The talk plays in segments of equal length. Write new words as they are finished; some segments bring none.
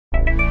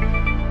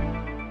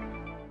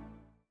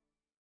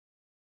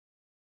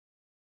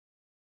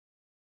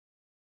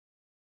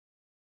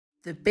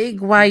The Big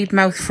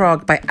Wide-Mouthed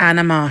Frog by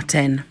Anna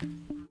Martin.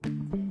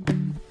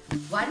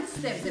 Once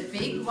there was a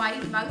big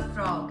wide-mouthed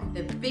frog,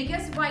 the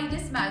biggest,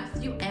 widest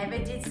mouth you ever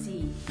did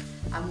see.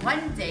 And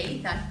one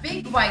day, that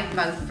big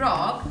wide-mouthed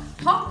frog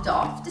hopped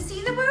off to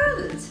see the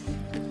world.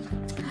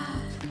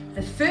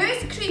 The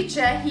first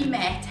creature he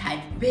met had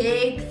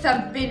big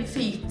thumping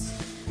feet.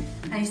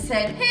 And he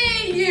said,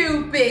 "Hey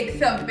you big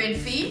thumping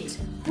feet,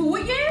 who are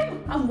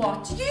you and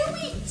what do you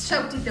eat?"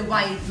 shouted the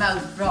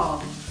wide-mouthed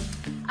frog.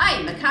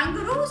 "I'm a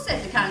kangaroo,"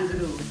 said the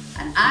kangaroo,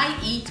 "and I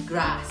eat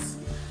grass."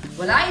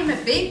 "Well, I'm a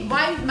big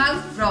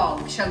wide-mouthed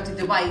frog," shouted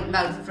the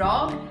wide-mouthed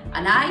frog,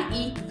 "and I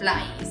eat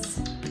flies."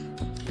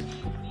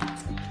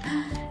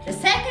 The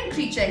second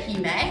creature he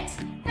met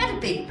had a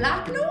big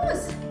black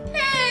nose.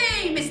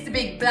 "Hey, Mr.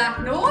 Big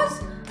Black Nose,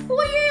 who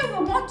are you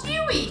and what do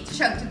you eat?"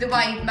 shouted the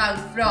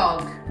wide-mouthed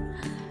frog.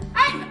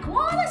 "I'm a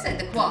koala," said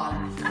the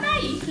koala, "and I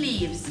eat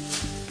leaves."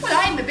 "Well,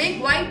 I'm a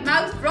big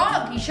wide-mouthed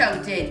frog," he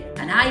shouted,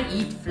 "and I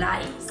eat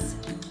flies."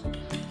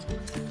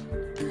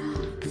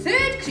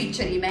 Third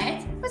creature he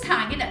met was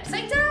hanging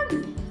upside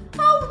down.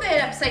 "Oh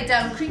there, upside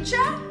down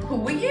creature,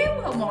 who are you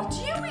and what do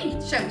you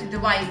eat?" shouted the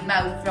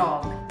wide-mouthed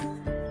frog.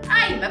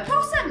 "I'm a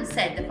possum,"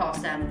 said the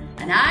possum,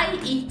 "and I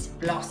eat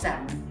blossom."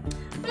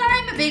 "Well,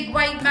 I'm a big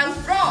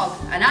wide-mouthed frog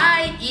and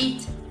I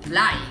eat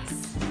flies."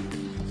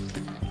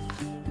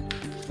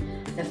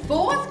 The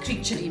fourth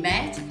creature he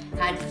met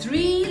had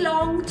 3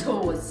 long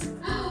toes.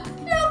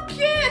 "Look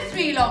here,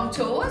 3 long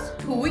toes,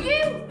 who are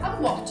you and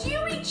what do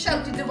you eat?"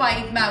 shouted the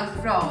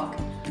wide-mouthed frog.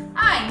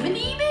 "I'm an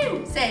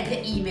emu," said the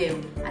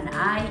emu, "and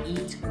I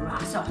eat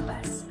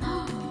grasshoppers."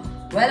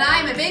 "Well,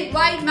 I'm a big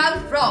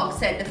wide-mouthed frog,"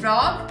 said the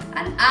frog,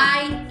 "and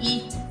I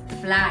eat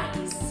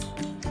flies."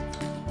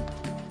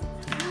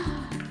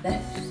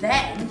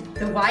 Then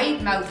the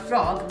wide-mouthed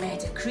frog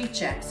met a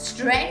creature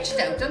stretched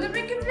out on the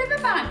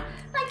riverbank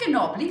like a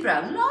knobbly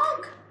brown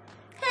log.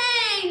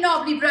 "Hey,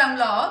 knobbly brown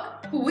log,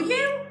 who are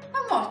you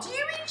and what do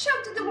you eat?"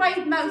 shouted the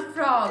wide-mouthed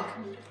frog.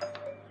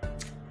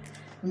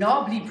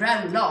 Knobbly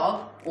brown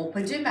log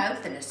opened her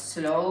mouth in a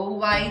slow,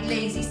 wide,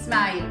 lazy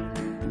smile.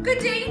 "Good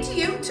day to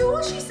you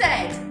too," she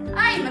said.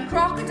 "I'm a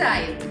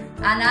crocodile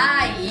and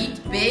I eat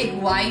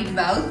big,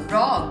 wide-mouthed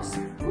frogs.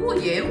 Who are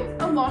you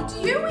and what do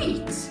you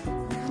eat?"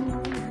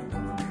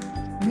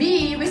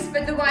 "Me,"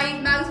 whispered the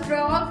wide-mouthed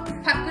frog,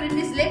 puckering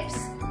his lips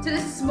to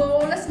the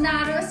smallest,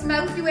 narrowest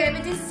mouth you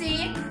ever did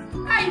see.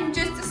 "I'm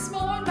just a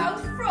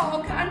small-mouthed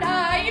frog and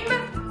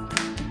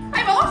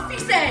I'm off," he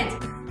said.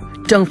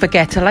 Don't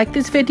forget to like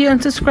this video and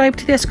subscribe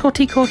to the Ysgol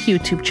Ty Coch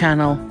YouTube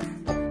channel.